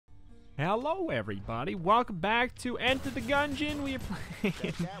Hello, everybody. Welcome back to Enter the Gungeon.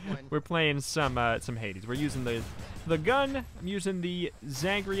 We're playing some Hades. We're using the gun. I'm using the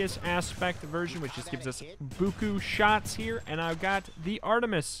Zagreus aspect version, which just gives us buku shots here, and I've got the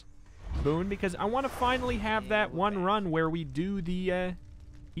Artemis boon because I want to finally have that one run where we do the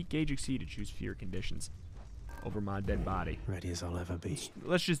heat gauge exceeded. Choose fear conditions over my dead body. Ready as I'll ever be.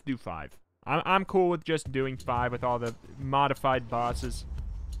 Let's just do 5. I'm cool with just doing 5 with all the modified bosses.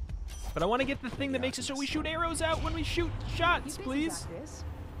 But I want to get the thing that makes it so we shoot arrows out when we shoot shots, please.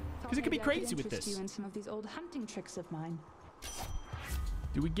 Because it could be crazy with this. Some of these old hunting tricks of mine.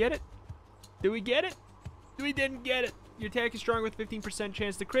 Do we get it? Do we get it? We didn't get it. Your attack is strong with 15%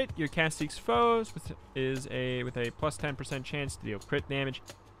 chance to crit. Your cast seeks foes with a plus 10% chance to deal crit damage.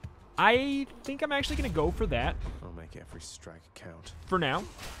 I think I'm actually going to go for that. I'll make every strike count. For now.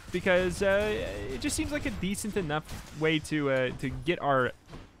 Because it just seems like a decent enough way to get our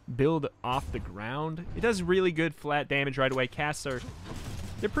build off the ground. It does really good flat damage right away. Casts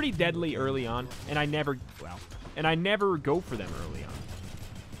they're pretty deadly early on, and I never go for them early on.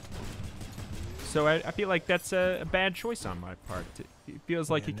 So I feel like that's a bad choice on my part. It feels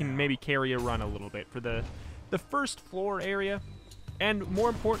like it can maybe carry a run a little bit for the first floor area. And more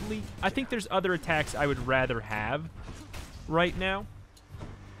importantly, I think there's other attacks I would rather have right now.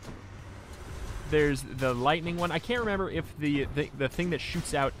 There's the lightning one. I can't remember if the thing that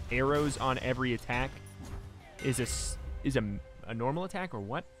shoots out arrows on every attack is a normal attack or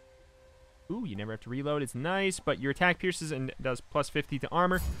what. Ooh, you never have to reload. It's nice, but your attack pierces and does plus 50 to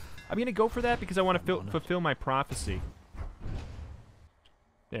armor. I'm going to go for that because I want to fulfill my prophecy.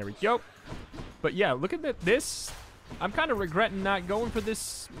 There we go. But yeah, look at this. I'm kind of regretting not going for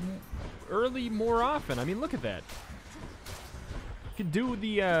this early more often. I mean, look at that. You can do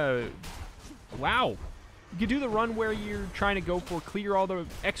the... Wow. You can do the run where you're trying to go for clear all the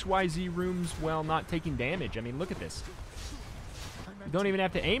XYZ rooms while not taking damage. I mean, look at this. You don't even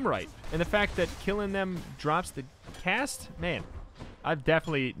have to aim right. And the fact that killing them drops the cast, man, I'm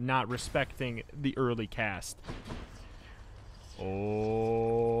definitely not respecting the early cast.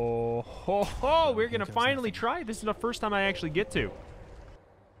 Oh, ho, ho, we're going to finally try. This is the first time I actually get to.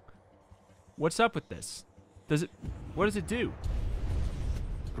 What's up with this? What does it do?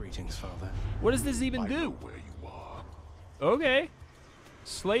 Greetings, Father. What does this even do? Okay.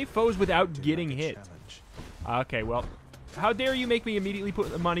 Slay foes without getting hit. Okay, well, how dare you make me immediately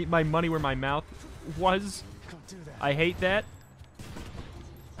put my money where my mouth was? I hate that.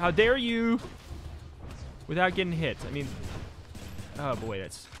 How dare you? Without getting hit. I mean, oh boy,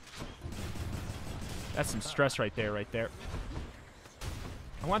 that's some stress right there,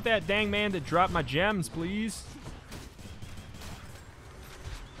 I want that dang man to drop my gems, please.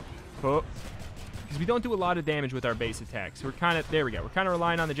 Oh, because we don't do a lot of damage with our base attacks. We're kind of, there we go. We're kind of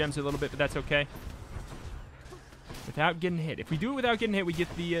relying on the gems a little bit, but that's okay. Without getting hit. If we do it without getting hit, we get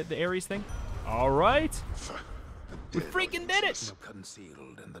the Ares thing. All right. We freaking did it.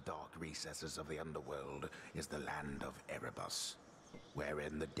 Concealed in the dark recesses of the Underworld is the land of Erebus,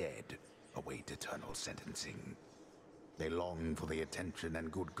 wherein the dead await eternal sentencing. They long for the attention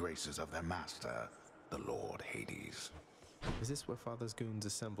and good graces of their master, the Lord Hades. Is this where Father's goons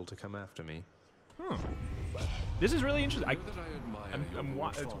assemble to come after me? Hmm. This is really interesting.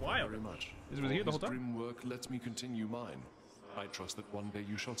 It's wild. Very much. This was here the whole time. Grim work lets me continue mine. I trust that one day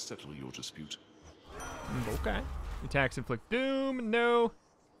you shall settle your dispute. Okay. Attacks inflict doom. No.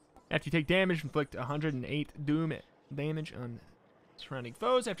 After you take damage, inflict 108 doom damage on surrounding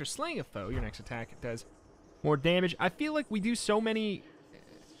foes. After slaying a foe, your next attack does more damage. I feel like we do so many...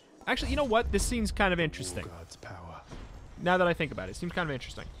 Actually, you know what? This seems kind of interesting. God's power. Now that I think about it, it seems kind of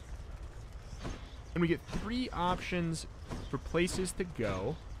interesting. And we get 3 options for places to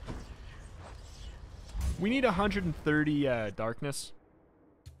go. We need 130 darkness.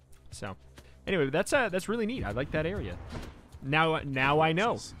 So, anyway, that's really neat. I like that area. Now I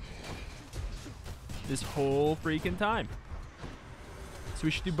know. This whole freaking time. So we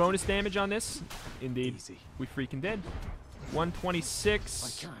should do bonus damage on this. Indeed, Easy. we freaking did. 126.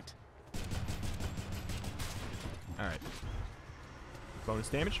 I can't. All right. Bonus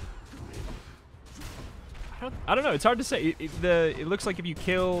damage. I don't know. It's hard to say. It looks like if you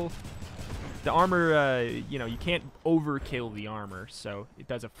kill the armor, you know, you can't overkill the armor, so it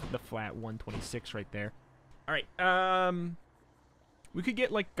does the flat 126 right there. All right. We could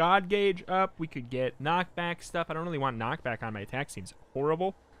get like God Gauge up. We could get knockback stuff. I don't really want knockback on my attack. Seems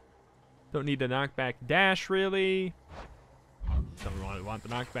horrible. Don't need the knockback dash really. Don't really want the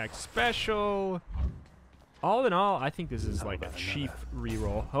knockback special. All in all, I think this is like a cheap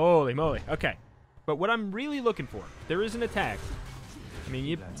reroll. Holy moly. Okay. But what I'm really looking for, there is an attack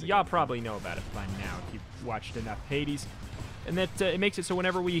mean, y'all probably know about it by now if you've watched enough Hades. And that it makes it so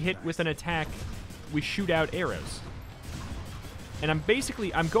whenever we hit with an attack, we shoot out arrows. And I'm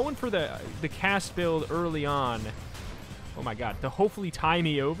going for the cast build early on. Oh my god, to hopefully tie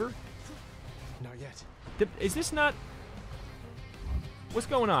me over. Not yet. Is this not... What's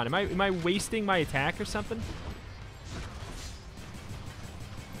going on? Am I wasting my attack or something?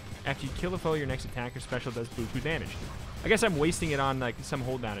 After you kill a foe, your next attack or special does buku damage. I guess I'm wasting it on like some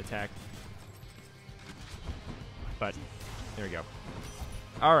hold down attack. But there we go.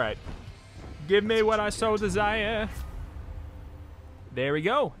 All right. Give me what I so desire. There we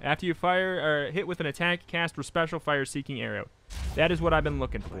go. After you fire or hit with an attack, cast or special fire seeking arrow. That is what I've been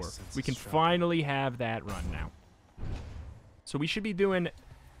looking for. We can finally have that run now. So we should be doing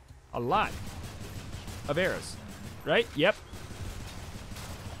a lot of arrows, right? Yep.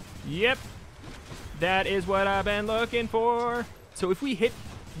 Yep. That is what I've been looking for. So if we hit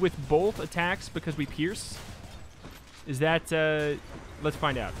with both attacks because we pierce, is that, let's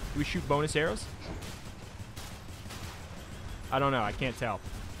find out. Do we shoot bonus arrows? I don't know. I can't tell.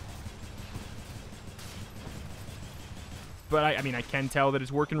 But I mean, I can tell that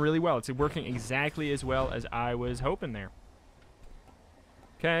it's working really well. It's working exactly as well as I was hoping there.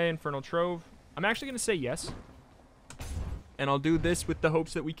 Okay, Infernal Trove. I'm actually going to say yes. And I'll do this with the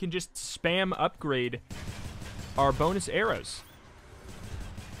hopes that we can just spam upgrade our bonus arrows.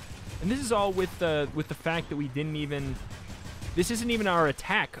 And this is all with the fact that we didn't even... This isn't even our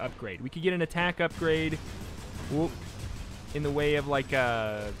attack upgrade. We could get an attack upgrade in the way of like...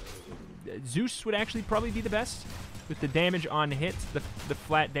 Zeus would actually probably be the best. With the damage on hit, the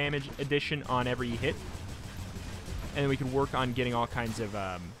flat damage addition on every hit. And then we can work on getting all kinds of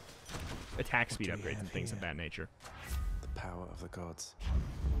attack speed upgrades and things of that nature. The power of the gods.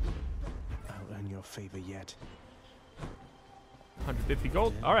 I'll earn your favor yet. 150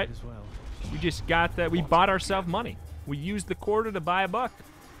 gold. All right. As well. We just got that. We bought ourselves money. We used the quarter to buy a buck.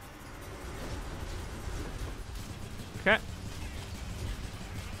 Okay.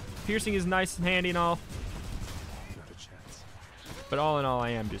 Piercing is nice and handy and all. Not a chance. But all in all, I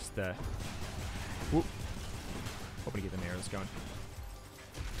am just whoop. Hoping to get the arrows going.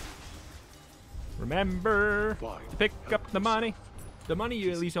 Remember to pick up the money. The money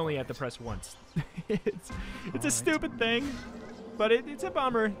you at least only have to press once. it's a stupid thing, but it's a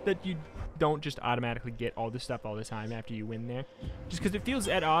bummer that you don't just automatically get all this stuff all the time after you win there. Just because it feels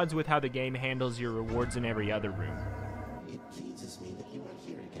at odds with how the game handles your rewards in every other room. It pleases me that you are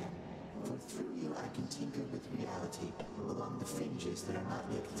here again, for through you I can tinker with reality along the fringes that are not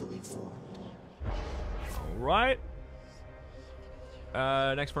yet fully formed. Alright.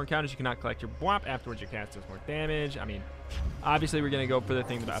 Next 4 encounters, you cannot collect your BWAP. Afterwards, your cast does more damage. I mean, obviously, we're going to go for the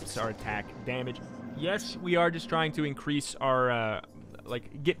thing that ups our attack damage. Yes, we are just trying to increase our,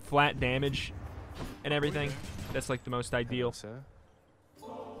 like, get flat damage and everything. That's, like, the most ideal. Hello,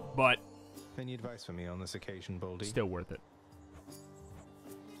 sir. But Any advice for me on this occasion, Boldy? still worth it.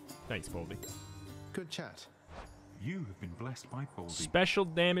 Thanks, Boldy. Good chat. You have been blessed by Baldy. Special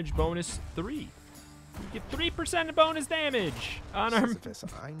damage bonus 3. You get 3% bonus damage on our Sisyphus,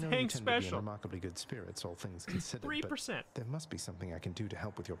 I know you tank tend to be in special. remarkably good spirits, all things considered. 3%. But there must be something I can do to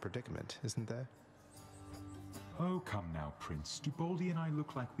help with your predicament, isn't there? Oh, come now, Prince. Do Baldy and I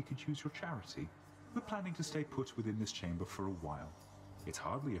look like we could use your charity? We're planning to stay put within this chamber for a while. It's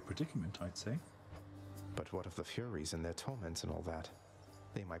hardly a predicament, I'd say. But what of the Furies and their torments and all that?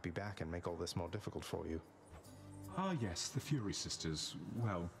 They might be back and make all this more difficult for you. Ah, yes, the Fury Sisters.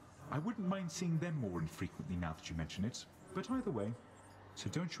 Well, I wouldn't mind seeing them more infrequently now that you mention it. But either way, so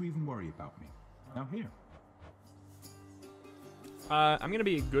don't you even worry about me. Now here. I'm going to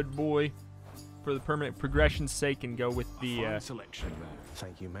be a good boy for the permanent progression's sake and go with the Fine selection there.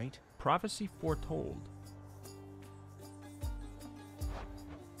 Thank you, mate. Prophecy Foretold.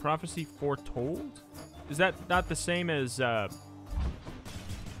 Prophecy Foretold? Is that not the same as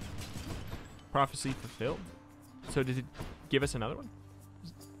Prophecy Fulfilled? So did it give us another one?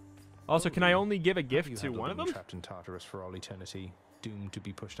 Also, can I only give a gift to one of them? Trapped in Tartarus for all eternity, doomed to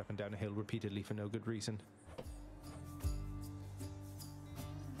be pushed up and down a hill repeatedly for no good reason.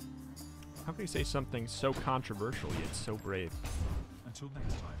 How can you say something so controversial yet so brave? Until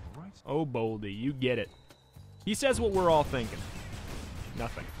next time, all right? Oh, Boldy, you get it. He says what we're all thinking.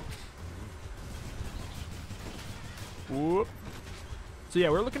 Nothing. Whoop. So yeah,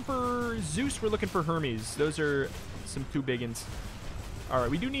 we're looking for Zeus, we're looking for Hermes. Those are some 2 biggins. Alright,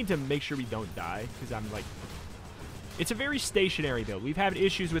 we do need to make sure we don't die, because I'm like... It's a very stationary build. We've had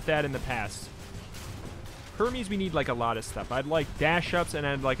issues with that in the past. Hermes, we need like a lot of stuff. I'd like dash ups and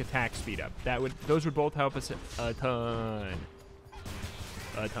I'd like attack speed up. Those would both help us a ton.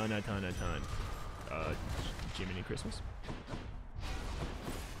 A ton. Jiminy Christmas.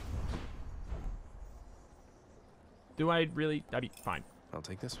 Do I really? That'd be fine. I'll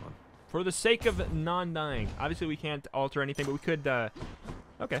take this one. For the sake of non-dying. Obviously, we can't alter anything, but we could,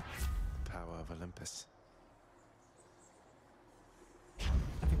 okay. Power of Olympus.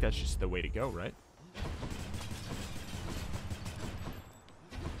 I think that's just the way to go, right?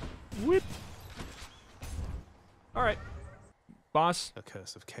 Whip. All right. Boss. A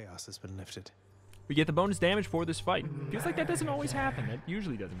curse of chaos has been lifted. We get the bonus damage for this fight. Feels like that doesn't always happen. That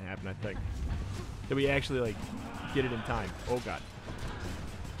usually doesn't happen, I think. That we actually, like, get it in time. Oh, God.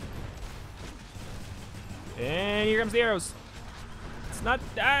 And here comes the arrows.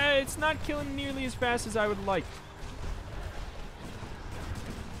 It's not killing nearly as fast as I would like.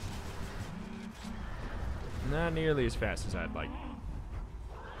 Not nearly as fast as I'd like.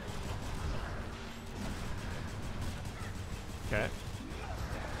 Okay.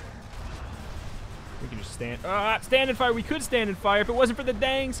 We can just stand. Stand in fire. We could stand in fire if it wasn't for the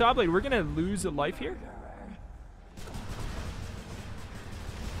dang saw blade. We're gonna lose a life here.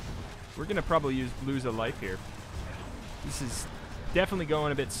 We're gonna probably lose a life here. This is definitely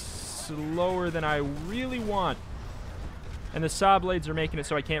going a bit slower than I really want. And the saw blades are making it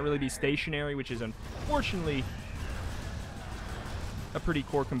so I can't really be stationary, which is unfortunately a pretty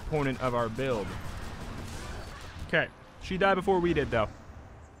core component of our build. Okay. She died before we did, though.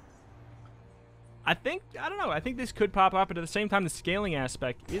 I don't know, I think this could pop up, but at the same time, the scaling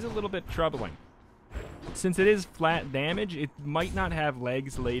aspect is a little bit troubling. Since it is flat damage, it might not have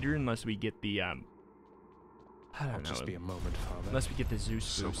legs later unless we get the, I don't know. Just be a moment, Father. Unless we get the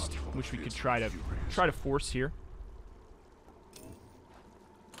Zeus boost, which we could try to force here.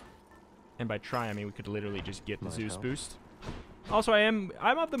 And by try, I mean we could literally just get the Zeus boost. Also, I'm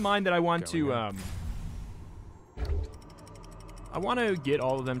of the mind that I want to, I want to get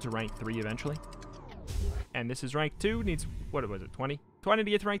all of them to rank 3 eventually. And this is rank 2, needs, what was it, 20? 20 to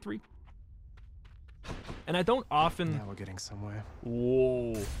get to rank 3. And I don't often... Now we're getting somewhere.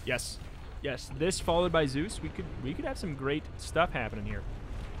 Whoa. Yes. Yes, this followed by Zeus, we could have some great stuff happening here.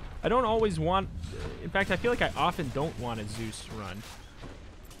 I don't always want... In fact, I feel like I often don't want a Zeus run.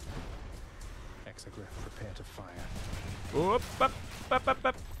 Exegriff, prepare to fire. Whoop, up, up, up,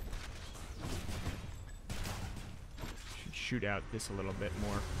 up. Should shoot out this a little bit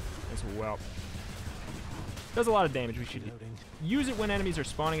more as well. Does a lot of damage. We should use it when enemies are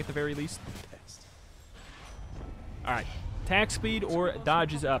spawning at the very least. All right, attack speed or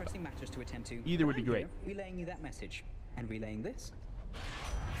dodges up. Either would be great. Relaying you that message and relaying this.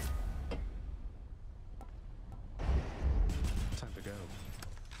 Time to go.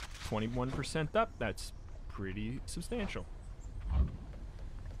 21% up. That's pretty substantial.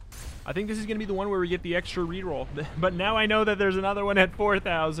 I think this is going to be the one where we get the extra reroll. But now I know that there's another one at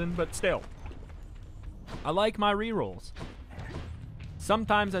 4,000, but still. I like my rerolls.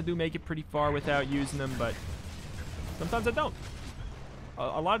 Sometimes I do make it pretty far without using them, but sometimes I don't.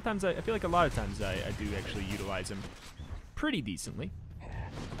 A lot of times, I feel like a lot of times I do actually utilize them pretty decently.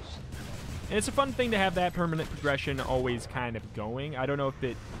 And it's a fun thing to have that permanent progression always kind of going. I don't know if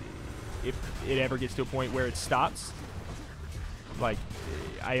it ever gets to a point where it stops. Like,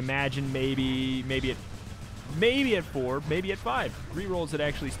 I imagine maybe at 4, maybe at 5 rerolls it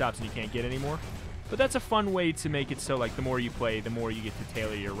actually stops and you can't get any more. But that's a fun way to make it so, like, the more you play, the more you get to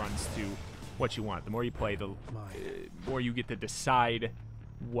tailor your runs to what you want. The more you play, the more you get to decide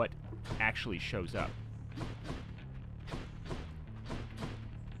what actually shows up.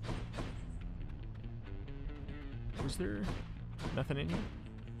 Was there nothing in here?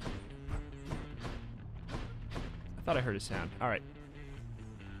 I thought I heard a sound. All right.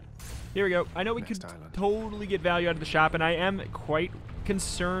 Here we go. I know we could totally get value out of the shop, and I am quite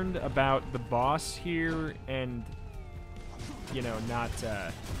concerned about the boss here and, you know,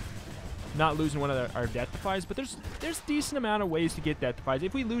 not losing one of our Deathifies, but there's a decent amount of ways to get Deathifies.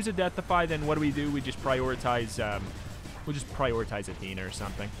 If we lose a Deathify, then what do? We just prioritize, we'll just prioritize Athena or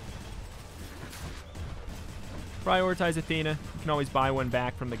something. Prioritize Athena. You can always buy one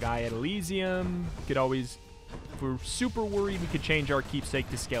back from the guy at Elysium. You could always, if we're super worried, we could change our keepsake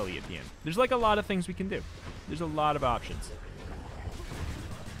to Skelly at the end. There's like a lot of things we can do. There's a lot of options.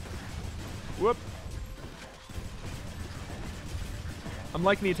 Whoop. I'm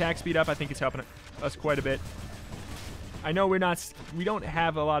liking the attack speed up. I think it's helping us quite a bit. I know we don't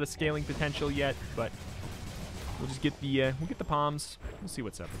have a lot of scaling potential yet, but we'll just get the palms. We'll see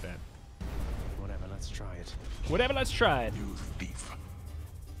what's up with that. Whatever, let's try it. Whatever, let's try it. You thief.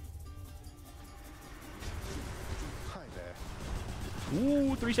 Hi there.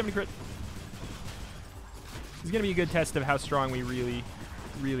 Ooh, 370 crit. This is gonna be a good test of how strong we really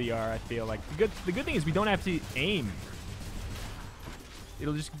really are, I feel like. The good thing is we don't have to aim.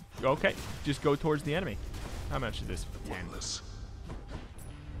 It'll just, okay, just go towards the enemy. How much is this? 10.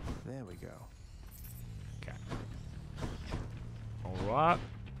 There we go. Okay. All right.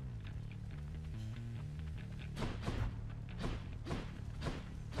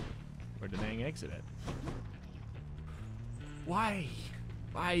 Where did Aang exit at? Why?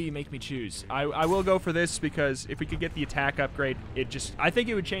 Why you make me choose? I will go for this because if we could get the attack upgrade, I think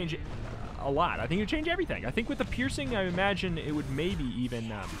it would change a lot. I think it would change everything. I think with the piercing, I imagine it would maybe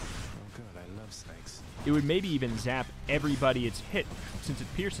even, Oh, good. I love snakes. it would maybe even zap everybody it's hit since it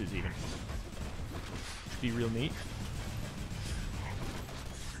pierces even. Be real neat.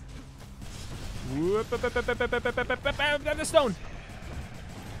 Whoop, the stone!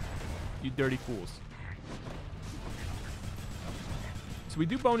 You dirty fools. So we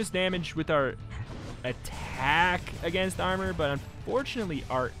do bonus damage with our attack against armor, but unfortunately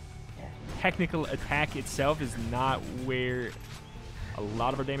our technical attack itself is not where a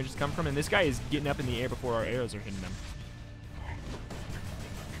lot of our damage has come from, and this guy is getting up in the air before our arrows are hitting him.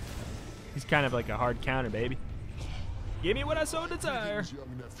 He's kind of like a hard counter, baby. Give me what I so desire.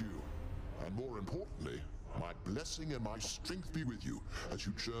 Young nephew, and more importantly, my blessing and my strength be with you as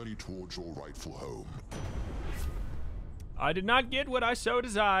you journey towards your rightful home. I did not get what I so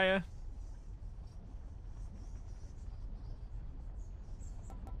desire.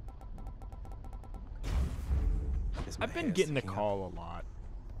 I've been getting the call a lot.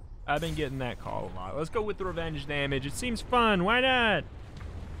 I've been getting that call a lot. Let's go with the revenge damage. It seems fun. Why not?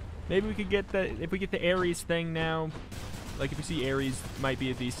 Maybe we could get the, if we get the Ares thing now. Like if we see Ares, might be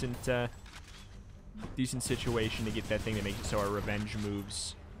a decent, decent situation to get that thing that makes it so our revenge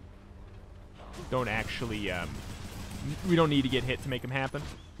moves don't actually, we don't need to get hit to make them happen.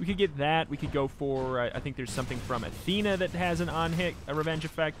 We could get that. We could go for, I think there's something from Athena that has an on-hit, a revenge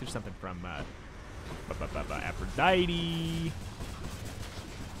effect. There's something from Aphrodite.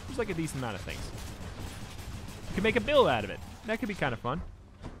 There's like a decent amount of things. You can make a build out of it. That could be kind of fun.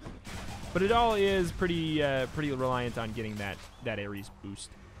 But it all is pretty pretty reliant on getting that Ares boost.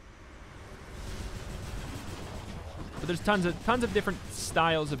 But there's tons of different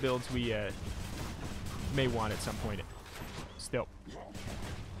styles of builds we may want at some point. Still.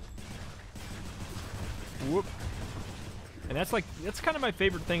 Whoop. And that's kind of my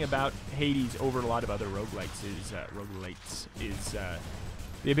favorite thing about Hades over a lot of other roguelikes is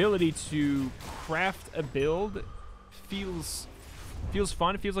the ability to craft a build feels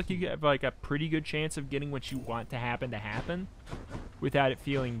fun. It feels like you have like a pretty good chance of getting what you want to happen without it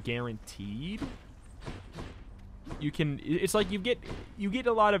feeling guaranteed. It's like you get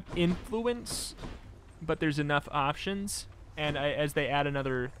a lot of influence, but there's enough options, and as they're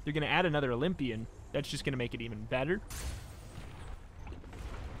going to add another Olympian, that's just going to make it even better.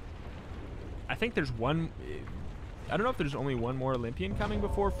 I think there's one, I don't know if there's only one more Olympian coming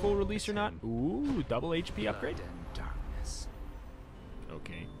before full release or not. Ooh, double HP upgrade. Blood and darkness.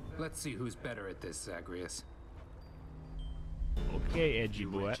 Okay. Let's see who's better at this, Zagreus. Okay, edgy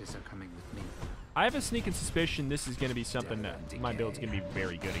boy. Witches are coming with me. I have a sneaking suspicion this is going to be something that my build's going to be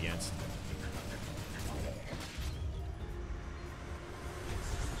very good against.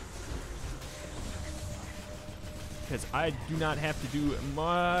 Because I do not have to do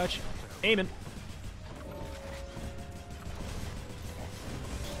much aiming.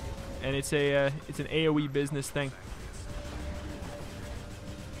 And it's an AoE business thing.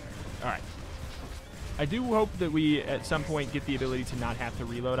 Alright. I do hope that we, at some point, get the ability to not have to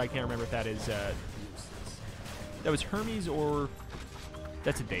reload. I can't remember if that is, that was Hermes or...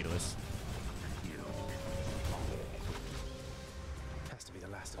 That's a Daedalus. Has to be the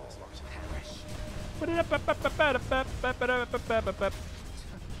last of us lot.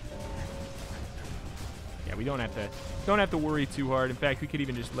 Yeah, we don't have to worry too hard. In fact, we could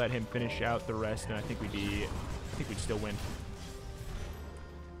even just let him finish out the rest, and I think we'd still win.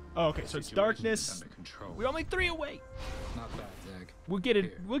 Oh, okay, so it's darkness. We're only 3 away. Not bad, Zag. We'll get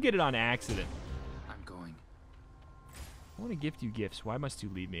it. We'll get it on accident. I'm going. I want to gift you gifts. Why must you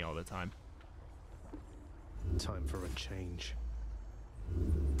leave me all the time? Time for a change.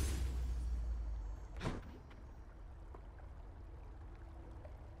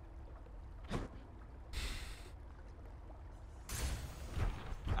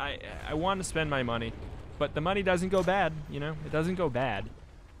 I want to spend my money, but the money doesn't go bad. You know, it doesn't go bad.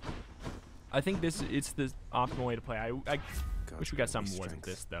 I think it's the optimal way to play. I wish we got something more than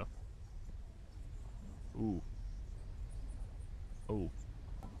this though. Ooh. Oh.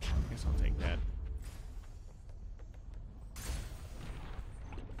 I guess I'll take that.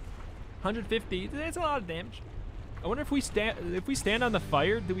 150. That's a lot of damage. I wonder if we stand on the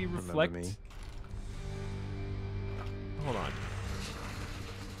fire, do we reflect? me. Hold on.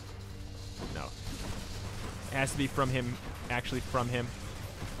 No. It has to be from him, actually from him.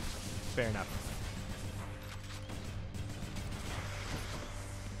 Fair enough.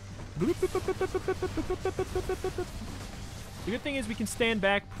 The good thing is we can stand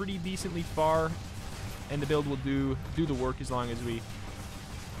back pretty decently far, and the build will do the work as long as we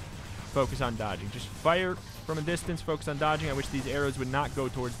focus on dodging. Just fire from a distance, focus on dodging. I wish these arrows would not go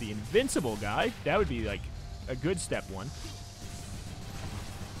towards the invincible guy. That would be like a good step one.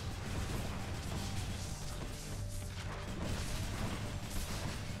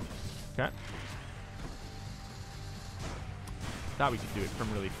 Okay. Thought we could do it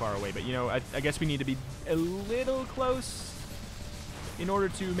from really far away, but you know, I guess we need to be a little close in order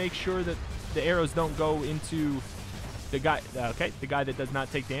to make sure that the arrows don't go into the guy. Okay, the guy that does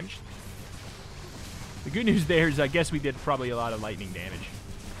not take damage. The good news there is I guess we did probably a lot of lightning damage.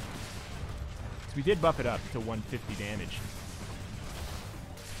 So we did buff it up to 150 damage.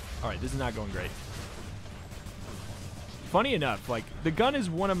 Alright, this is not going great. Funny enough, like, the gun is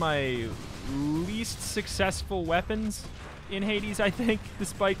one of my least successful weapons in Hades, I think,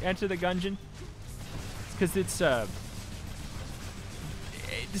 despite Enter the Gungeon. Because it's,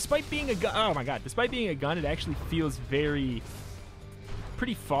 despite being a gun, oh my god, despite being a gun, it actually feels pretty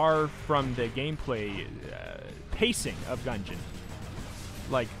far from the gameplay pacing of Gungeon.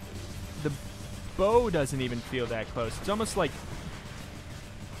 Like, the bow doesn't even feel that close. It's almost like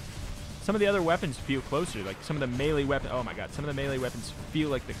some of the other weapons feel closer. Like some of the melee weapons, oh my god, some of the melee weapons feel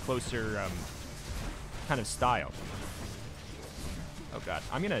like the closer kind of style. Oh god,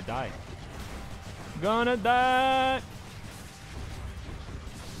 I'm gonna die. Gonna die!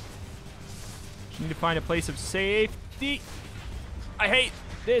 Just need to find a place of safety. I hate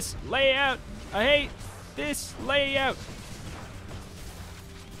this layout. I hate this layout.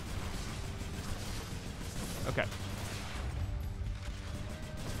 Okay.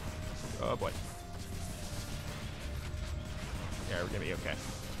 Oh boy. Yeah, we're gonna be okay.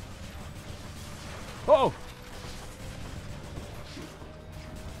 Oh!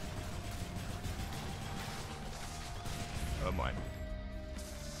 Oh my. I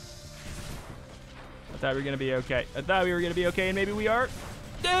thought we were gonna be okay. I thought we were gonna be okay, and maybe we are.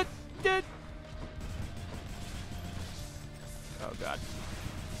 Oh god.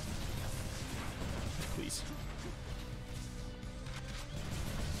 Please.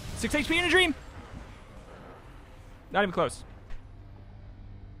 6 HP in a dream! Not even close.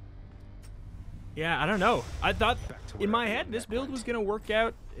 Yeah, I don't know. I thought in my head this build was gonna work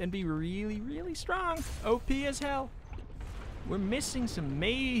out and be really, really strong. OP as hell. We're missing some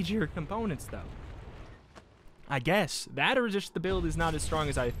major components though. I guess. That or just the build is not as strong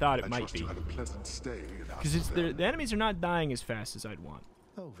as I thought it might be. Because the enemies are not dying as fast as I'd want.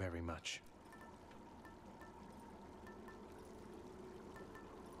 Oh, very much.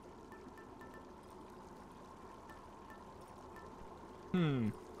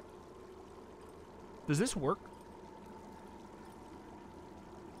 Does this work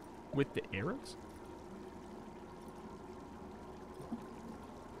with the arrows?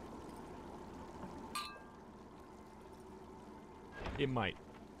 It might.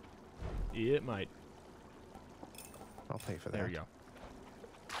 It might. I'll pay for that. There we go.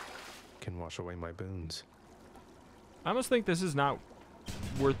 Can wash away my boons. I almost think this is not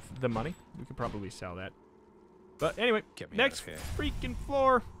worth the money. We could probably sell that. But anyway, next freaking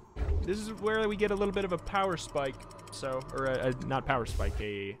floor. This is where we get a little bit of a power spike. So, or a not power spike,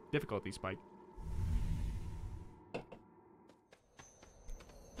 a difficulty spike.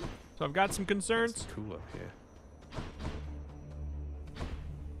 So I've got some concerns. It's cool up here.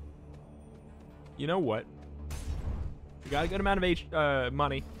 You know what? We got a good amount of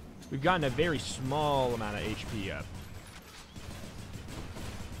money. We've gotten a very small amount of HP up.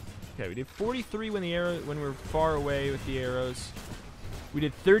 Okay, we did 43 when we were far away with the arrows. We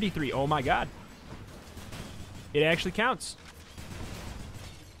did 33. Oh my god. It actually counts.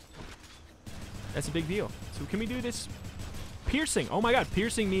 That's a big deal. So can we do this? Piercing. Oh my god.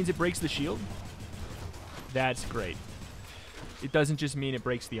 Piercing means it breaks the shield. That's great. It doesn't just mean it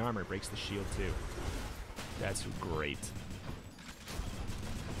breaks the armor. It breaks the shield too. That's great.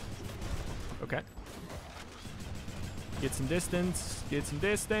 Okay. Get some distance. Get some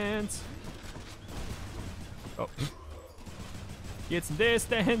distance. Oh. Get some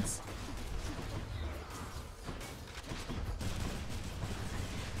distance.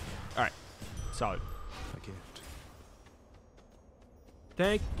 Alright. Solid. A gift.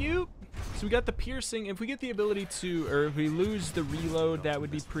 Thank you. So we got the piercing. If we get the ability to, or if we lose the reload, that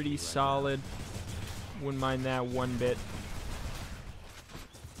would be pretty solid. Wouldn't mind that one bit.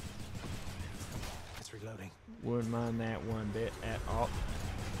 It's reloading. Wouldn't mind that one bit at all.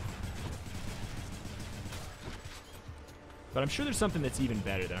 But I'm sure there's something that's even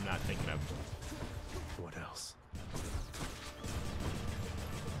better that I'm not thinking of. What else?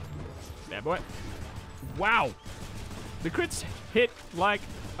 Bad boy. Wow. The crits hit like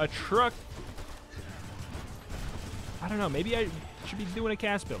a truck. I don't know. Maybe I should be doing a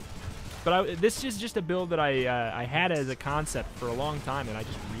cast build. But this is just a build that I had as a concept for a long time, and I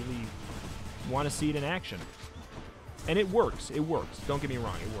just really want to see it in action. And it works. It works. Don't get me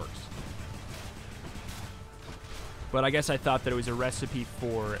wrong. It works. But I guess I thought that it was a recipe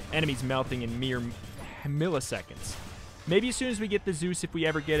for enemies melting in mere milliseconds. Maybe as soon as we get the Zeus, if we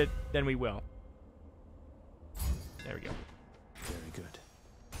ever get it, then we will. There we go. Very good.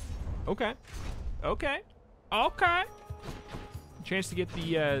 Okay. Okay. Okay. Chance to get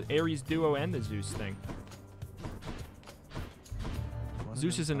the Ares duo and the Zeus thing.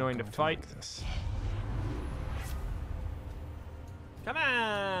 Zeus is annoying to fight. Come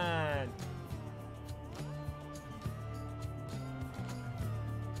on!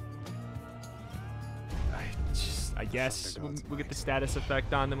 I guess we'll get the status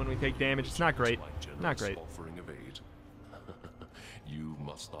effect on them when we take damage. It's not great. Not great. Offering of aid. You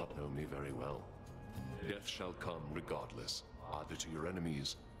must not know me very well. Death shall come regardless, either to your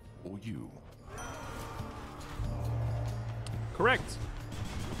enemies or you. Correct.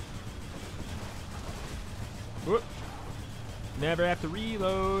 Whoop. Never have to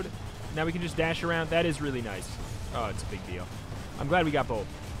reload. Now we can just dash around. That is really nice. Oh, it's a big deal. I'm glad we got both.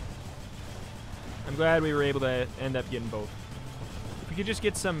 I'm glad we were able to end up getting both. If we could just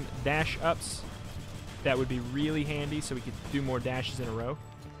get some dash ups, that would be really handy so we could do more dashes in a row.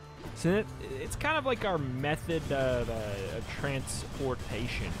 So it's kind of like our method of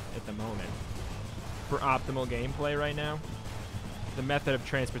transportation at the moment for optimal gameplay right now. The method of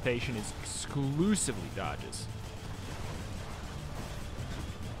transportation is exclusively dodges.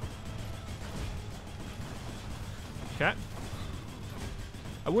 Okay.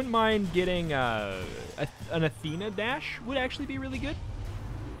 I wouldn't mind getting an Athena dash. Would actually be really good.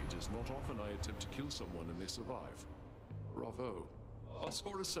 It is not often I attempt to kill someone and they survive. Bravo. Our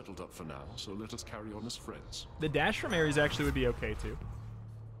score is settled up for now, so let us carry on as friends. The dash from Ares actually would be okay too.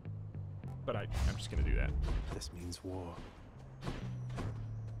 But I'm just going to do that. This means war.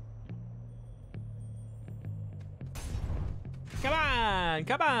 Come on!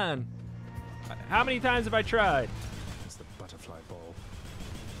 Come on! How many times have I tried? It's the butterfly ball.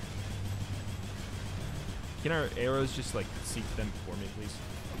 Can our arrows just, like, seek them for me, please?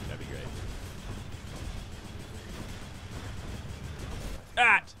 That'd be great.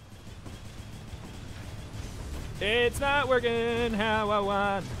 Ah! It's not working how I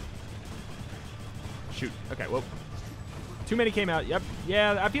want. Shoot. Okay, well. Too many came out. Yep.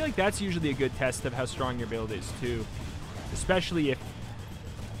 Yeah, I feel like that's usually a good test of how strong your build is, too. Especially if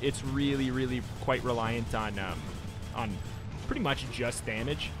it's really, really quite reliant on pretty much just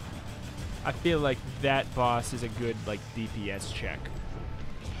damage. I feel like that boss is a good, like, DPS check.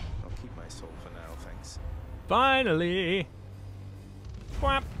 I'll keep my soul for now, thanks. Finally!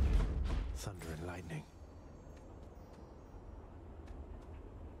 Whap! Thunder and lightning.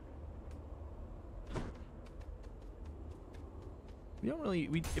 We don't really...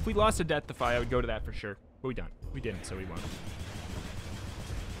 if we lost a Deathify, I would go to that for sure. But we don't. We didn't, so we won't.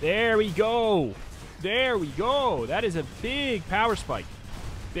 There we go! There we go! That is a big power spike.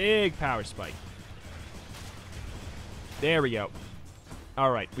 Big power spike. There we go.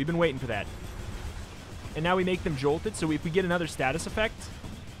 Alright, we've been waiting for that. And now we make them jolted, so if we get another status effect...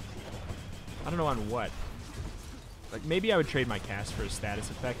 I don't know on what. Like, maybe I would trade my cast for a status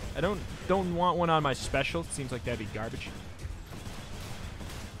effect. I don't want one on my special. It seems like that'd be garbage.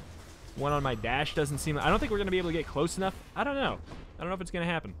 One on my dash doesn't seem... I don't think we're going to be able to get close enough. I don't know. I don't know if it's going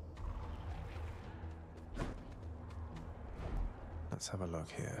to happen. Let's have a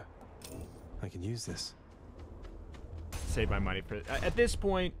look here. I can use this. Save my money for... At this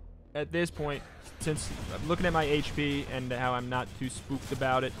point, since I'm looking at my HP and how I'm not too spooked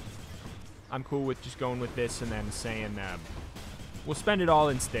about it, I'm cool with just going with this and then saying, we'll spend it all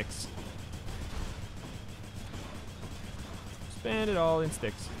in sticks. Spend it all in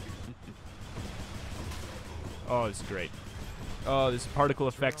sticks. Oh, this is great. Oh, this is Particle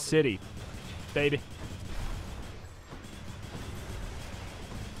Effect City. Baby.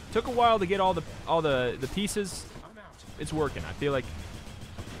 Took a while to get all the pieces. It's working. I feel like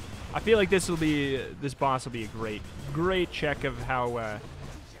this boss will be a great check of how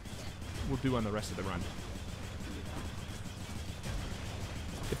we'll do on the rest of the run.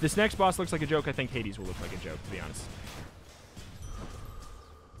 If this next boss looks like a joke, I think Hades will look like a joke, to be honest.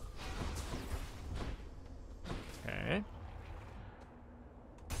 Okay.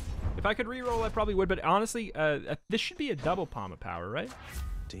 If I could reroll, I probably would, but honestly, this should be a double palm of power, right?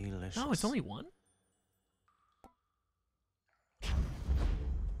 Delicious. No, it's only one?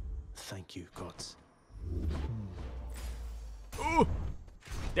 Thank you, gods. Ooh!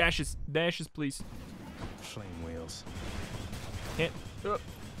 Dashes, please. Flame wheels. Can't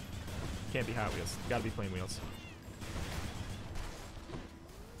be Hot Wheels. Gotta be Flame Wheels.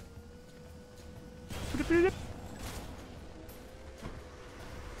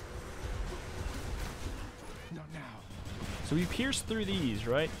 Not now. So we pierced through these,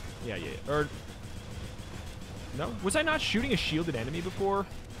 right? Yeah. Or no? Was I not shooting a shielded enemy before?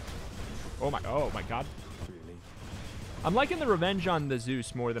 Oh my god. Really? I'm liking the revenge on the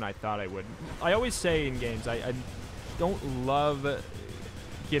Zeus more than I thought I would. I always say in games, I don't love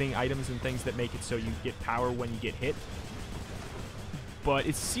getting items and things that make it so you get power when you get hit. But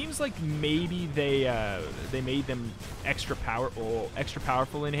it seems like maybe they made them extra powerful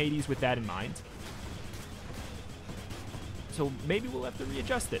in Hades with that in mind. So maybe we'll have to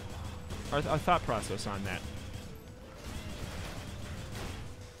readjust it. Our thought process on that.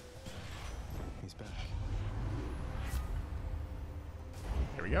 He's back.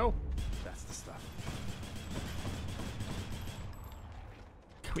 There we go. That's the stuff.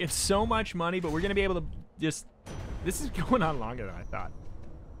 We have so much money, but we're going to be able to just... This is going on longer than I thought.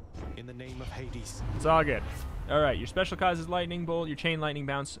 In the name of Hades. It's all good. All right, your special causes lightning bolt, your chain lightning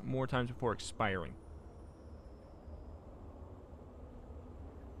bounce more times before expiring.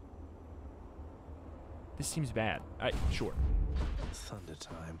 This seems bad. Sure. Thunder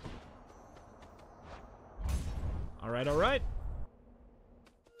time. All right.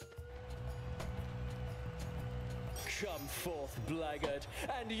 Come forth, blackguard,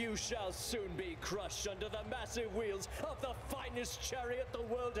 and you shall soon be crushed under the massive wheels of the finest chariot the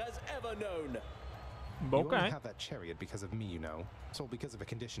world has ever known. You Okay. only have that chariot because of me, you know. It's all because of a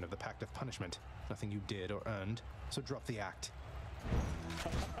condition of the Pact of Punishment. Nothing you did or earned, so drop the act.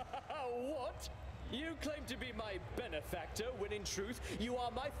 What? You claim to be my benefactor when in truth you are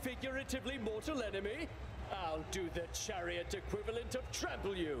my figuratively mortal enemy? I'll do the chariot equivalent of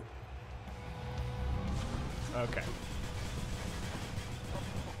trample you. Okay.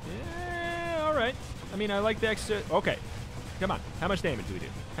 Yeah, all right. I mean, I like the extra... Okay. Come on. How much damage do we do?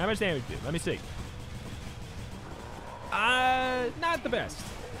 Let me see. Not the best.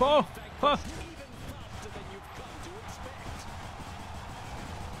 Oh, huh.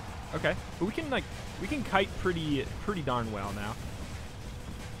 Okay. But we can kite pretty darn well now.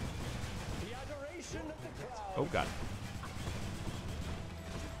 Oh, God.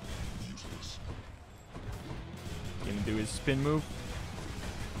 Gonna do his spin move.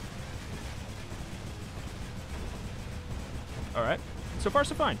 Alright. So far,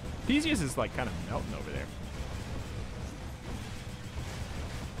 so fine. Theseus is, like, kind of melting over there.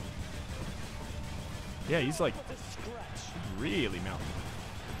 Yeah, he's, like, really melting.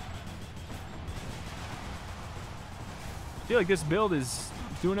 I feel like this build is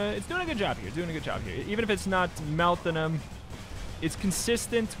doing a good job here. Even if it's not melting him, it's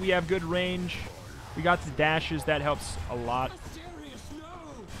consistent. We have good range. We got the dashes. That helps a lot.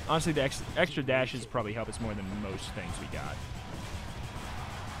 Honestly, the extra dashes probably help us more than most things we got.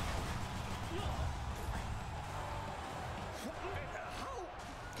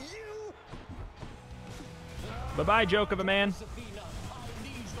 Bye-bye, joke of a man.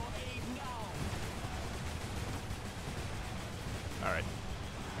 All right.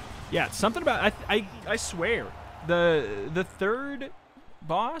 Yeah, something about... I swear, the third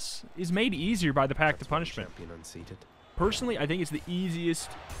boss is made easier by the Pact of Punishment. Personally, I think it's the easiest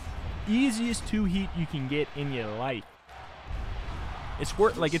 2-heat you can get in your life. It's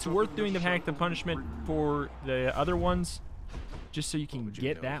worth doing the Pact of Punishment for the other ones, just so you can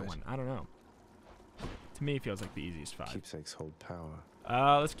get that one. I don't know. To me, it feels like the easiest 5. Keepsakes hold power.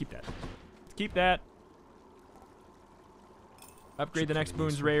 Let's keep that. Upgrade the next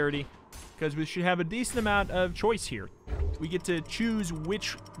boon's rarity, because we should have a decent amount of choice here. We get to choose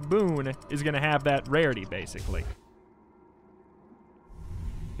which boon is going to have that rarity, basically.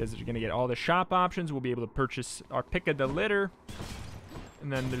 Because you're going to get all the shop options. We'll be able to purchase our pick of the litter.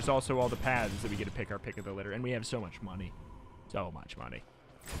 And then there's also all the paths that we get to pick our pick of the litter. And we have so much money. So much money.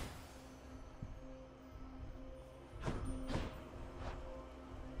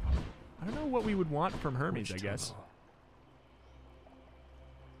 I don't know what we would want from Hermes, I guess.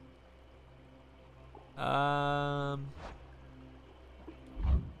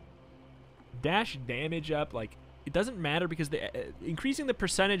 Dash damage up like it doesn't matter because increasing the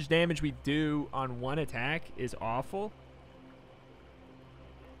percentage damage we do on one attack is awful.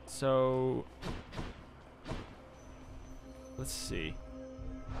 So let's see.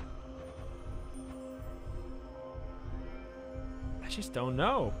 I just don't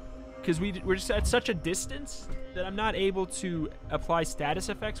know. Because we're just at such a distance that I'm not able to apply status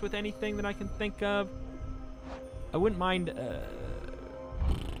effects with anything that I can think of. I wouldn't mind a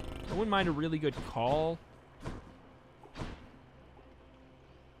really good call.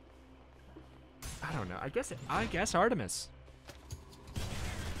 I don't know. I guess Artemis.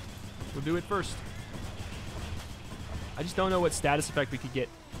 We'll do it first. I just don't know what status effect we could get.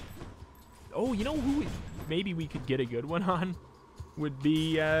 Oh, you know who maybe we could get a good one on? Would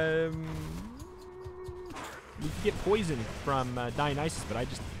be, we could get poison from Dionysus, but I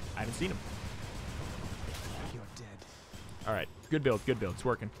haven't seen him. You're dead. All right, good build, it's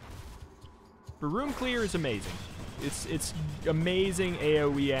working. For room clear is amazing. It's amazing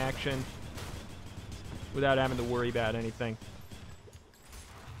AoE action without having to worry about anything.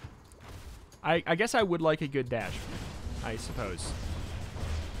 I guess I would like a good dash, I suppose.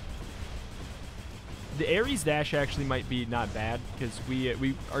 The Ares dash actually might be not bad because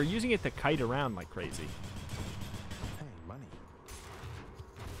we are using it to kite around like crazy. Hey, money.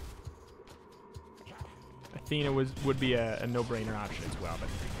 Athena would be a no-brainer option as well, but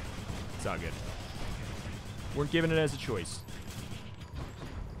it's all good. We're giving it as a choice.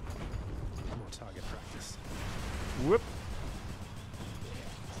 More target practice. Whoop.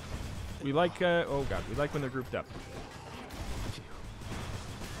 We like, oh god, we like when they're grouped up.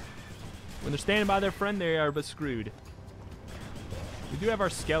 When they're standing by their friend, they are but screwed. We do have our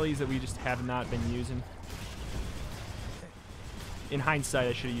skellies that we just have not been using. In hindsight,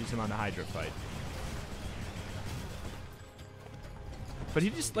 I should have used him on the Hydra fight. But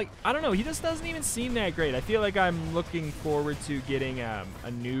he just, like, I don't know, he just doesn't even seem that great. I feel like I'm looking forward to getting a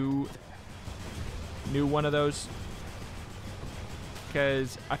new one of those.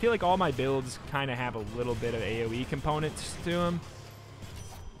 Because I feel like all my builds kind of have a little bit of AoE components to them.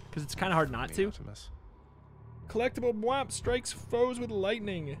 Because it's kind of hard not to. Optimus. Collectible Mwamp strikes foes with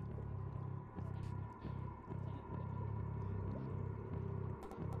lightning.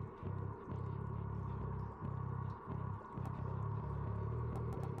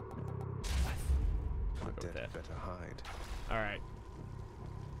 Better hide. Alright.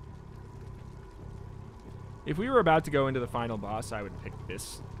 If we were about to go into the final boss, I would pick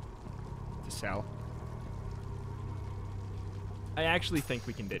this to sell. I actually think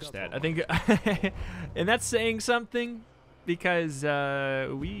we can ditch that. I think, and that's saying something because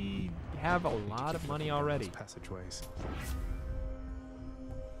we have a lot of money already. Passageways.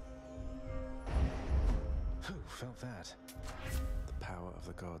 Who felt that? The power of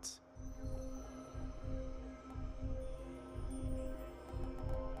the gods.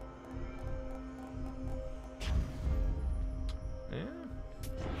 Yeah.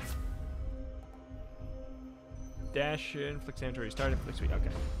 Dash inflicts damage. Start inflicts sweet. Okay.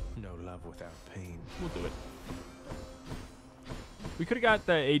 No love without pain. We'll do it. We could have got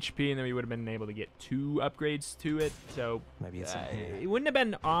the HP and then we would have been able to get 2 upgrades to it. So maybe it's it wouldn't have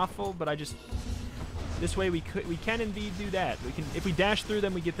been awful, but I just this way we can indeed do that. We can if we dash through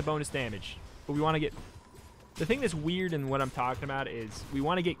them we get the bonus damage. But we want to get the thing that's weird in what I'm talking about is we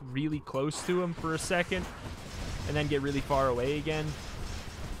want to get really close to them for a second and then get really far away again.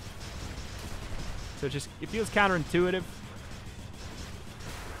 So it feels counterintuitive.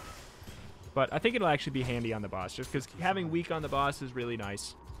 But I think it'll actually be handy on the boss, just because having weak on the boss is really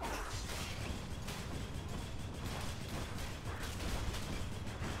nice.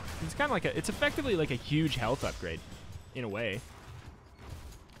 It's kind of like it's effectively like a huge health upgrade, in a way.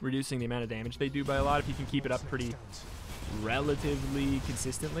 Reducing the amount of damage they do by a lot if you can keep it up pretty relatively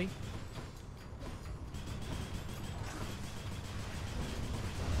consistently.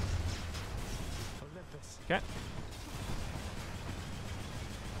 Okay.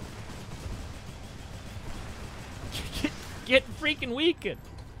 Get freaking weak.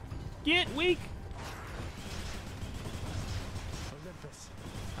 Get weak.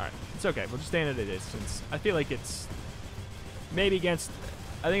 Alright, it's okay. We'll just stand at a distance. I feel like it's maybe against...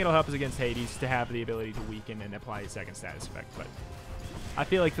 I think it'll help us against Hades to have the ability to weaken and apply a second status effect, but I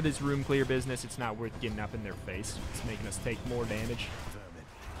feel like for this room clear business, it's not worth getting up in their face. It's making us take more damage.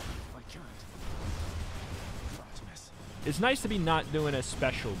 It's nice to be not doing a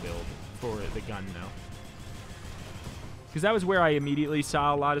special build for the gun, though. Because that was where I immediately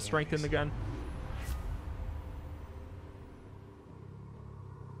saw a lot of strength in the gun.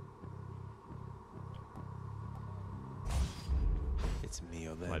 It's me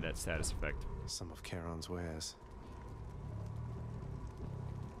or them. Like that status effect. Some of Charon's wares.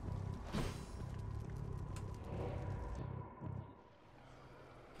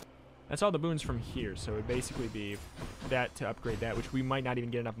 That's all the boons from here, so it would basically be that to upgrade that, which we might not even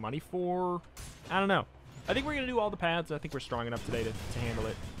get enough money for. I don't know. I think we're going to do all the paths. I think we're strong enough today to handle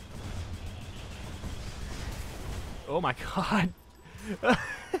it. Oh my god.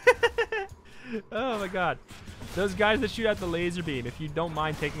 Oh my god. Those guys that shoot out the laser beam, if you don't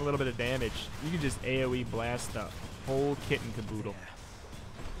mind taking a little bit of damage, you can just AoE blast the whole kit and caboodle.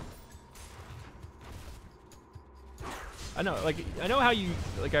 I know how you,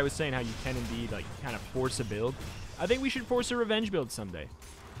 like I was saying, how you can indeed like kind of force a build. I think we should force a revenge build someday,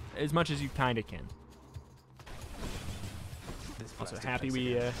 as much as you kind of can. Also happy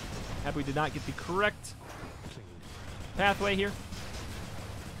we did not get the correct pathway here.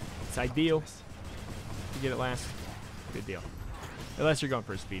 It's ideal to get it last. Good deal. Unless you're going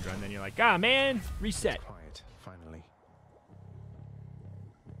for a speed run, then you're like, ah man, reset. Quiet, finally.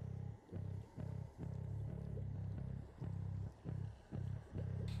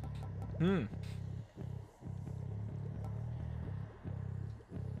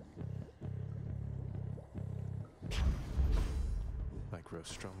 I grow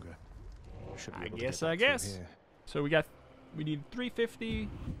stronger. Should be able to get back through here. So we need 350.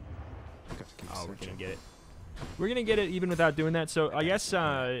 Oh, we're gonna get it. We're gonna get it even without doing that. So I guess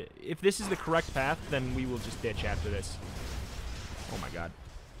if this is the correct path, then we will just ditch after this. Oh my god,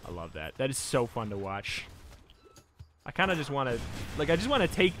 I love that. That is so fun to watch. I kind of just want to, like, I just want to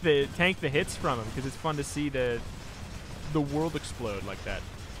tank the hits from him because it's fun to see the world explode like that.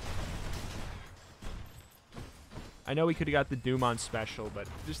 I know we could have got the Doom on special, but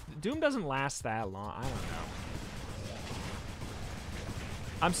just Doom doesn't last that long. I don't know.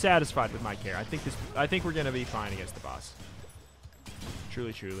 I'm satisfied with my care. I think we're gonna be fine against the boss.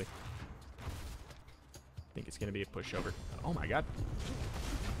 Truly, truly. I think it's gonna be a pushover. Oh my god.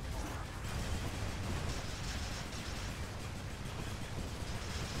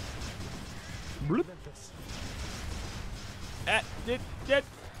 Olympus.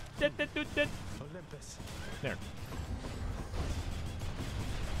 Olympus. There.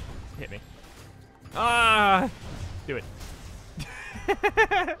 Hit me. Ah! Do it.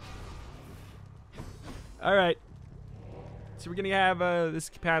 Alright. So we're gonna have, this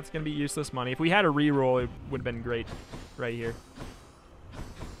path's gonna be useless money. If we had a reroll, it would have been great right here.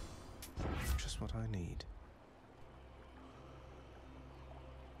 Just what I need.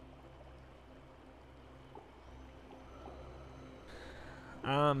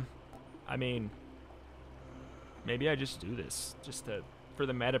 I mean, maybe I just do this, just for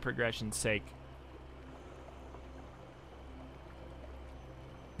the meta progression's sake.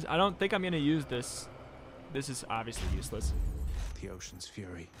 I don't think I'm gonna use this. This is obviously useless. The ocean's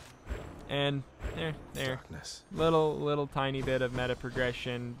fury. And there. Darkness. Little tiny bit of meta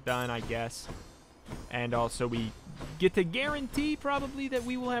progression done, I guess. And also we get to guarantee probably that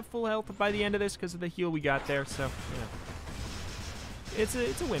we will have full health by the end of this because of the heal we got there. So yeah. It's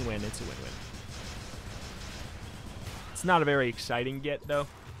a win-win. It's a win-win. It's not a very exciting get, though.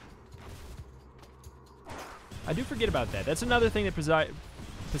 I do forget about that. That's another thing that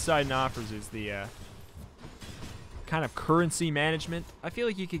Poseidon offers is the kind of currency management. I feel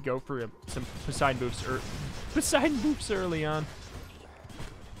like you could go for some Poseidon boofs early on.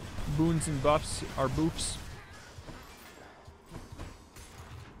 Boons and buffs are boofs.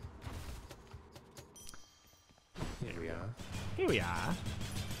 Here we are.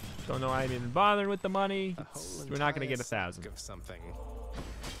 Don't know why I'm even bothering with the money. We're not going to get 1,000. Of something.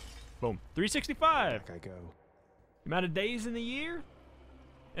 Boom. 365. Back I go. The amount of days in the year,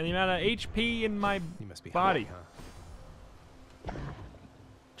 and the amount of HP in my must be body. High, huh?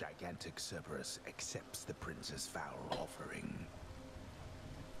 Gigantic Cerberus accepts the prince's foul offering.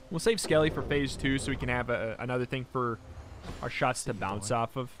 We'll save Skelly for phase 2 so we can have another thing for our shots to bounce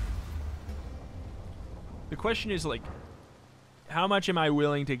off of. The question is, like, how much am I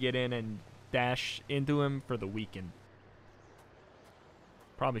willing to get in and dash into him for the weekend?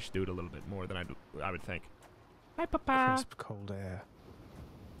 Probably should do it a little bit more than I would think. Hi, Papa. Crisp, cold air.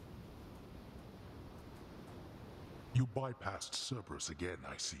 You bypassed Cerberus again,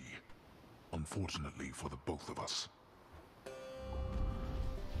 I see. Unfortunately for the both of us.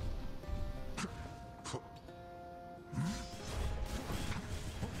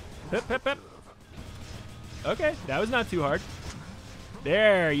 Hip. Okay, that was not too hard.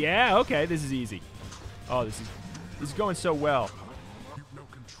 There, yeah, okay, this is easy. Oh, this is going so well. You've no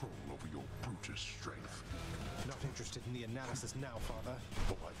control over your brutish strength. Not interested in the analysis now, Father.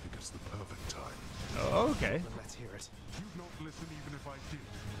 Oh, I think it's the perfect time. Oh, okay. Then let's hear it. You'd not listen even if I did.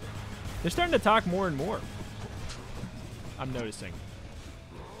 They're starting to talk more and more. I'm noticing.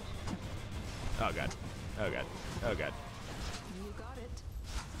 Oh god. Oh god. Oh god. You got it.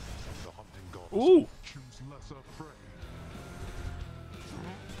 The Ooh! Choose lesser prey.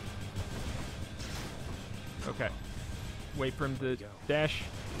 Okay. Wait for him to dash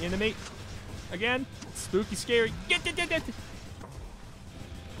into me. Again. Spooky, scary. Get.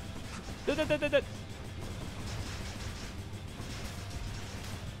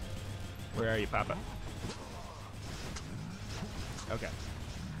 Where are you, Papa? Okay.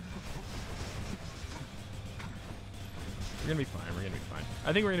 We're gonna be fine. We're gonna be fine.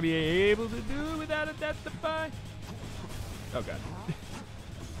 I think we're gonna be able to do it without a death defy. Oh god.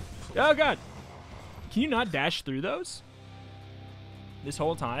 Oh god. Can you not dash through those? This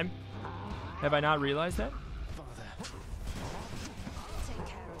whole time? Have I not realized that? Take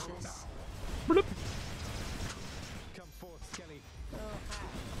care of this. Bloop. Come forth, Skelly.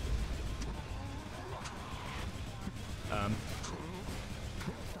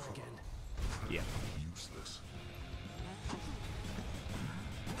 Again. Yeah. Useless.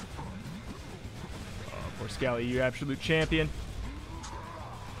 Oh, poor Skelly, you absolute champion.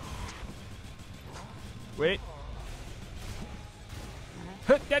 Wait.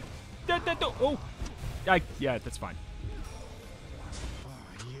 Oh! Yeah, that's fine. Oh,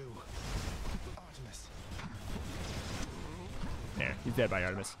 you. Artemis. There, he's dead by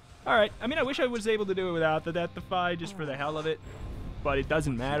Artemis. Alright, I mean, I wish I was able to do it without the Death Defy, just for the hell of it. But it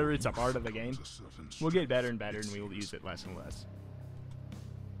doesn't matter, it's a part of the game. We'll get better and better, and we will use it less and less.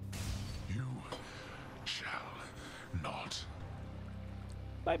 You shall not.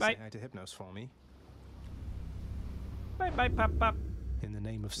 Bye-bye. Say hi to Hypnos for me. Bye-bye, pop-pop. In the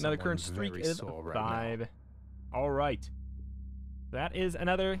name of Another someone current streak very is sore right 5. now. Alright. That is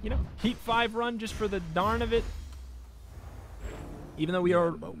another, Heat 5 run just for the darn of it. Even though we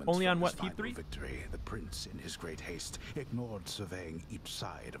are only on, what, Heat 3? Victory, the prince, in his great haste, ignored surveying each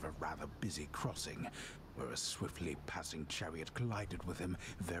side of a rather busy crossing, where a swiftly passing chariot collided with him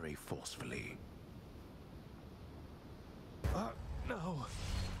very forcefully. No.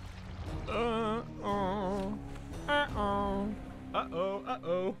 Uh-oh. Uh-oh. Uh-oh.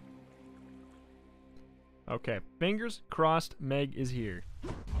 Uh-oh. Okay, fingers crossed Meg is here.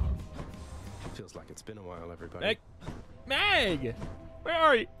 Feels like it's been a while, everybody. Meg! Meg! Where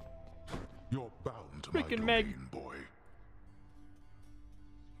are you? You're bound to Freaking my Meg. domain, boy.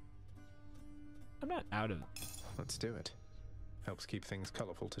 I'm not out of it. Let's do it. Helps keep things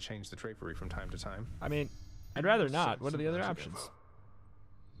colorful to change the drapery from time to time. I mean, I'd rather not. What are the other options?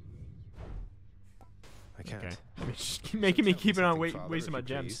 I can't. Okay. I mean, just keep making me keep it on Father, wasting if my you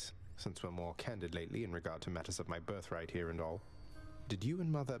gems. please, since we're more candid lately in regard to matters of my birthright here and all. Did you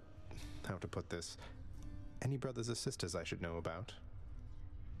and Mother, how to put this, any brothers or sisters I should know about?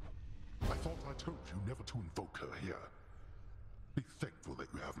 I thought I told you never to invoke her here. Be thankful that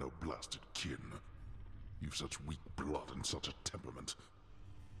you have no blasted kin. You've such weak blood and such a temperament.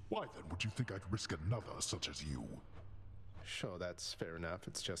 Why then would you think I'd risk another such as you? Sure, that's fair enough.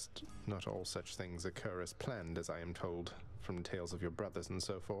 It's just not all such things occur as planned, as I am told, from tales of your brothers and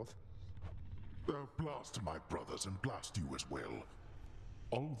so forth. Blast my brothers and blast you as well.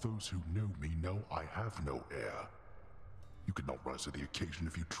 All those who know me know I have no heir. You could not rise to the occasion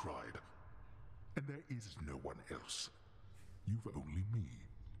if you tried. And there is no one else. You've only me.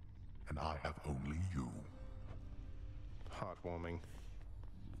 And I have only you. Heartwarming.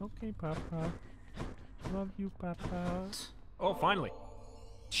 Okay, Papa. Love you, Papa. Oh, finally.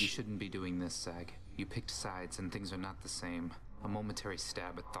 You shouldn't be doing this, Zag. You picked sides and things are not the same. A momentary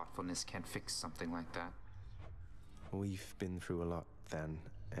stab at thoughtfulness can't fix something like that. We've been through a lot then,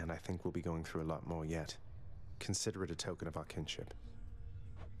 and I think we'll be going through a lot more yet. Consider it a token of our kinship.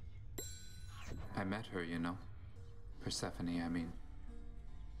 I met her, you know. Persephone, I mean.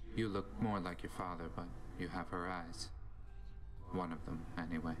 You look more like your father, but you have her eyes. One of them,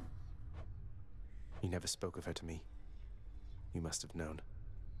 anyway. You never spoke of her to me. You must have known.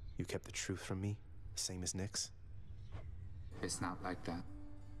 You kept the truth from me, same as Nyx. It's not like that.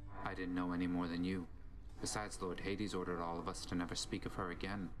 I didn't know any more than you. Besides, Lord Hades ordered all of us to never speak of her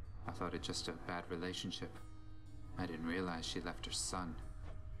again. I thought it just a bad relationship. I didn't realize she left her son.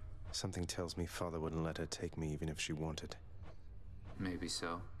 Something tells me Father wouldn't let her take me even if she wanted. Maybe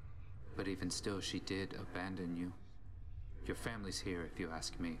so. But even still, she did abandon you. Your family's here, if you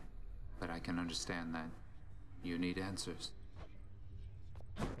ask me. But I can understand that. You need answers.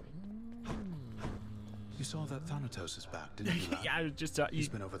 You saw that Thanatos is back, didn't you, lad? Yeah, I just He's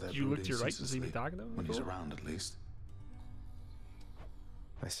been over there you looked to brooding your right to see me ceaselessly, talking to him. when he's around, at least.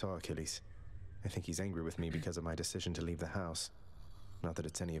 I saw Achilles. I think he's angry with me because of my decision to leave the house. Not that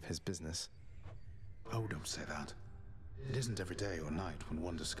it's any of his business. Oh, don't say that. It isn't every day or night when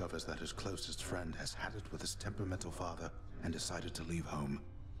one discovers that his closest friend has had it with his temperamental father and decided to leave home.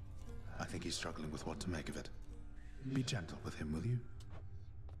 I think he's struggling with what to make of it. Be gentle with him, will you?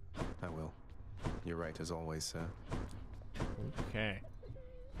 I will. You're right, as always, sir. Okay.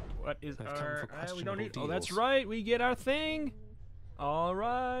 What is I've come for our... we questionable don't need... Oh, that's deals. right. We get our thing. All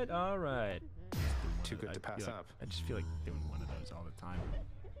right. All right. Too good to pass up. I just feel like doing one of those all the time.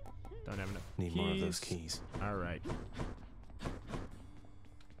 Don't have enough Need keys. more of those keys. All right.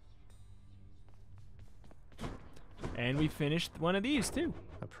 And we finished one of these, too.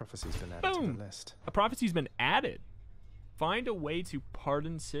 A prophecy's been added to Boom! the list. A prophecy's been added. Find a way to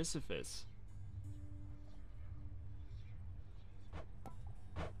pardon Sisyphus.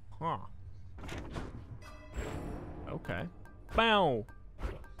 Huh. Okay. Bow.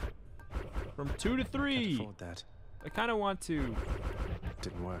 From 2 to 3. Can't afford that. I kind of want to.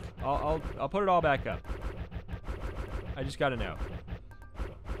 Didn't work. I'll put it all back up. I just gotta know.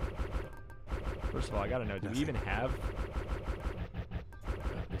 First of all, I gotta know. Do we even have?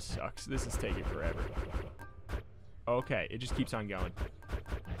 This sucks. This is taking forever. Okay, it just keeps on going.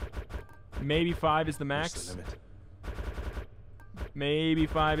 Maybe 5 is the max. Where's the limit? Maybe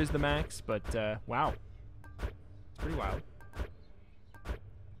 5 is the max, but wow. It's pretty wild.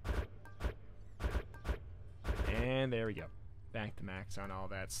 And there we go. Back to max on all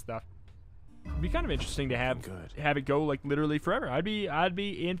that stuff. It'd be kind of interesting to have it go like literally forever. I'd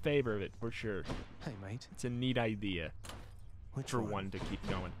be in favor of it for sure. Hey, mate. It's a neat idea. Which for one? one to keep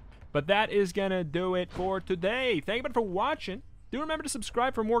going. But that is gonna do it for today. Thank you for watching. Do remember to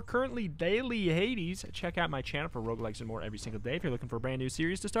subscribe for more currently daily Hades. Check out my channel for roguelikes and more every single day. If you're looking for a brand new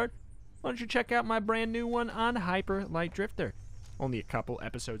series to start, why don't you check out my brand new one on Hyper Light Drifter. Only a couple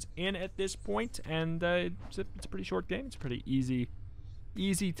episodes in at this point, and it's a pretty short game. It's a pretty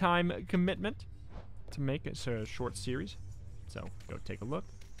easy time commitment to make. It's a short series, so go take a look.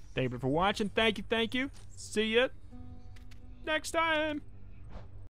 Thank you for watching. Thank you. See you next time.